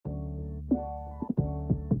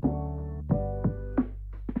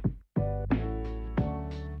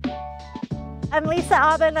I'm Lisa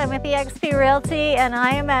Aubin, I'm with eXp Realty, and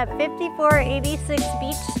I am at 5486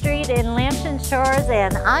 Beach Street in Lambton Shores,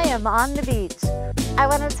 and I am on the beach. I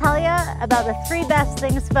want to tell you about the 3 best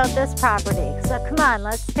things about this property, so come on,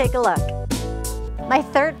 let's take a look. My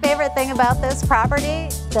third favorite thing about this property,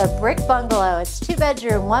 the brick bungalow. It's 2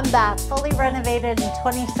 bedroom, 1 bath, fully renovated in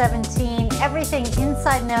 2017. Everything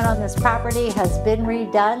inside and out on this property has been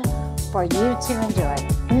redone for you to enjoy.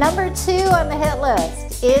 Number 2 on the hit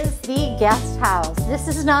list is the guest house. This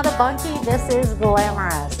is not a bunkie, this is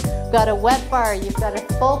glamorous. You've got a wet bar, you've got a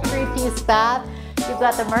full 3-piece bath, you've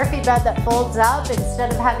got the Murphy bed that folds up.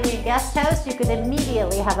 Instead of having a guest house, you could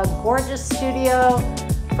immediately have a gorgeous studio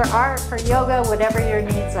for art, for yoga, whatever your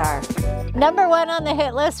needs are. Number 1 on the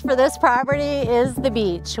hit list for this property is the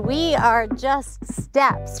beach. We are just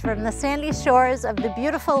steps from the sandy shores of the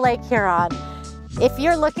beautiful Lake Huron. If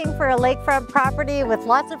you're looking for a lakefront property with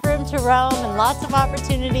lots of room to roam and lots of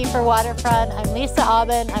opportunity for waterfront, I'm Lisa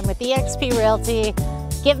Aubin, I'm with eXp Realty.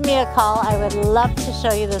 Give me a call, I would love to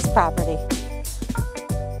show you this property.